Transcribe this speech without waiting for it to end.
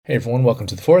Hey everyone, welcome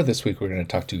to the floor. This week we're going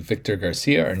to talk to Victor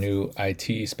Garcia, our new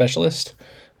IT specialist.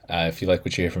 If you like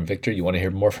what you hear from Victor, you want to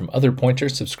hear more from other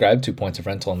pointers, subscribe to Points of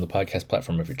Rental on the podcast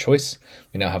platform of your choice.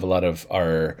 We now have a lot of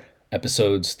our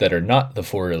episodes that are not the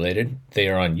four related. They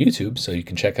are on YouTube, so you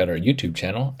can check out our YouTube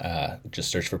channel. Just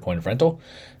search for Point of Rental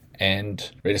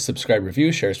and rate us, subscribe,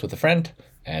 review, share us with a friend,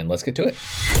 and let's get to it.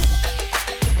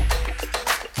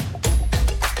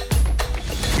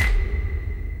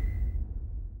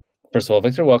 First of all,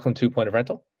 Victor, welcome to Point of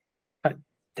Rental. Hi.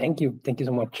 Thank you. Thank you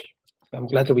so much. I'm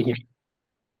glad to be here.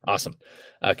 Awesome.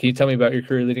 Can you tell me about your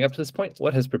career leading up to this point?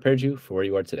 What has prepared you for where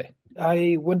you are today?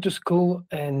 I went to school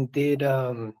and did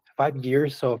 5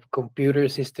 years of computer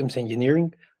systems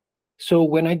engineering. So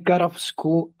when I got off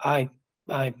school, I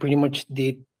pretty much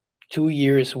did 2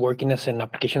 years working as an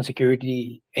application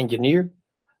security engineer,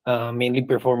 mainly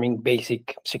performing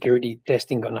basic security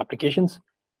testing on applications.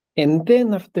 And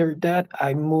then after that,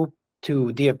 I moved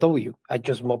to DFW. I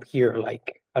just moved here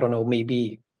like, I don't know,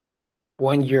 maybe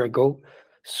 1 year ago.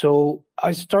 So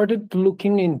I started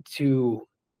looking into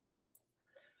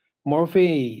more of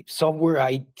a software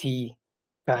IT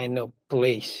kind of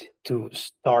place to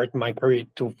start my career,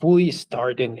 to fully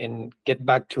start and get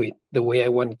back to it the way I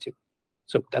wanted to.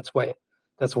 So that's why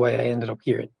I ended up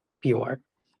here at POR.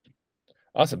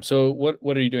 Awesome. So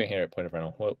what are you doing here at Point of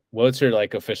Rental? What's your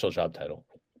like official job title?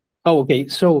 Oh, okay.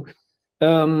 So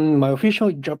my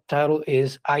official job title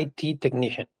is IT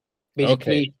technician.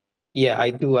 Basically, Okay. yeah,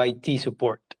 I do IT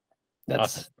support.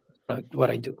 Awesome. That's what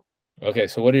I do. Okay.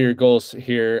 So what are your goals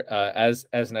here as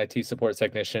an IT support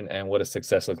technician, and what does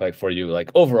success look like for you, like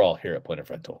overall here at Point of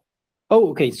Rental? Oh,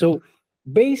 okay. So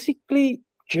basically,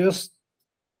 just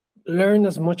learn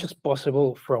as much as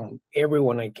possible from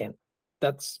everyone I can.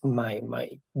 That's my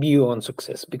view on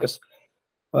success because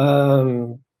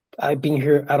um, I've been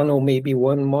here, I don't know, maybe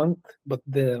 1 month, but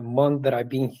the month that I've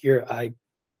been here, I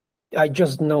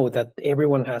just know that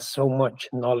everyone has so much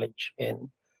knowledge and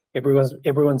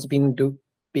everyone's been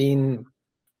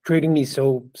treating me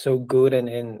so good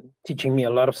and teaching me a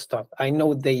lot of stuff. I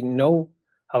know they know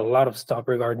a lot of stuff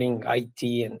regarding IT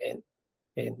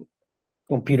and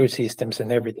computer systems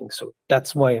and everything. So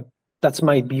that's my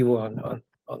view on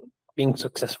being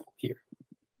successful here.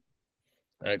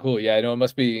 All right, cool. Yeah, I know it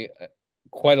must be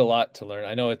quite a lot to learn.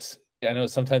 I know it's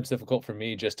sometimes difficult for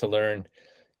me just to learn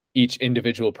each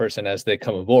individual person as they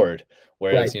come aboard.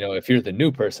 Whereas, Right. if you're the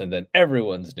new person, then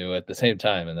everyone's new at the same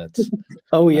time, and that's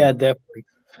Oh uh, yeah, definitely.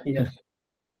 Yeah.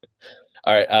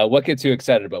 all right. What gets you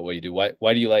excited about what you do?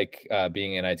 Why do you like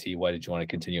being in IT? Why did you want to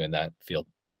continue in that field?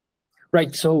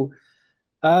 Right. So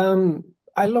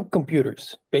I love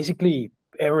computers. Basically,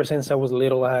 ever since I was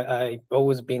little, I've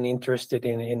always been interested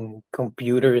in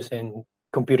computers and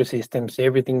computer systems,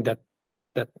 everything that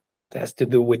has to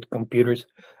do with computers.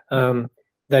 Um,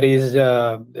 that is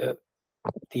the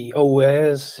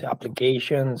OS,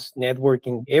 applications,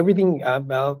 networking, everything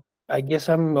about. I guess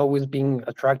I'm always being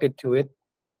attracted to it.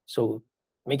 So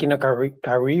making a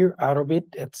career out of it,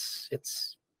 it's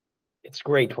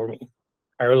great for me.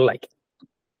 I really like it.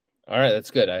 All right,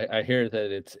 that's good. I hear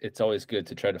that it's always good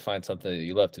to try to find something that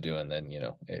you love to do, and then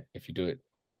if you do it,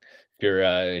 if you're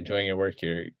enjoying your work,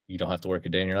 you don't have to work a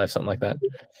day in your life, something like that.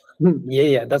 Yeah,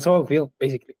 yeah, that's how I feel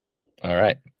basically. All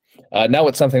right. Now,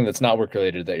 what's something that's not work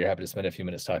related that you're happy to spend a few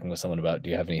minutes talking with someone about? Do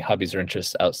you have any hobbies or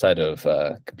interests outside of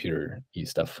computer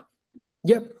stuff?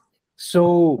 Yep.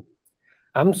 So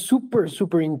I'm super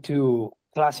into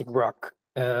classic rock,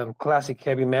 classic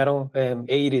heavy metal,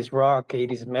 80s rock,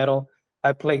 80s metal.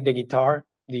 I play the guitar,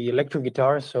 the electric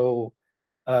guitar. So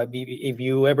if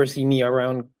you ever see me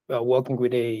around walking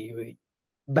with a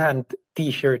band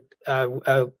T-shirt,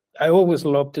 I always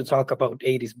love to talk about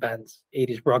 80s bands,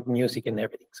 80s rock music, and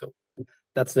everything. So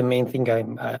that's the main thing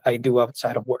I do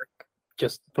outside of work.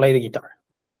 Just play the guitar.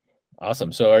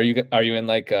 Awesome. So are you in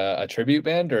like a tribute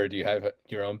band, or do you have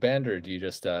your own band, or do you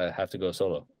just have to go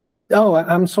solo? Oh,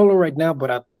 I'm solo right now,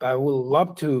 but I will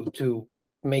love to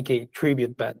make a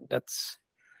tribute band. That's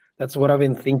what I've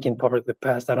been thinking for the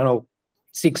past, I don't know,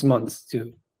 6 months.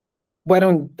 To why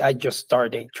don't I just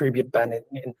start a tribute band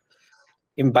and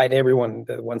invite everyone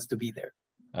that wants to be there?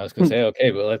 I was gonna say okay,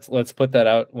 but let's put that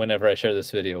out whenever I share this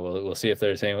video. We'll see if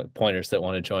there's any pointers that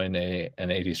want to join an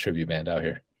 80s tribute band out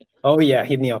here. Oh yeah,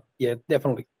 hit me up. Yeah,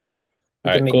 definitely.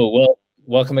 We All can right, make cool. Well,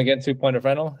 welcome again to Point of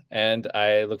Rental, and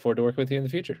I look forward to working with you in the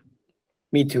future.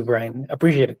 me too, Brian.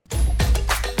 Appreciate it.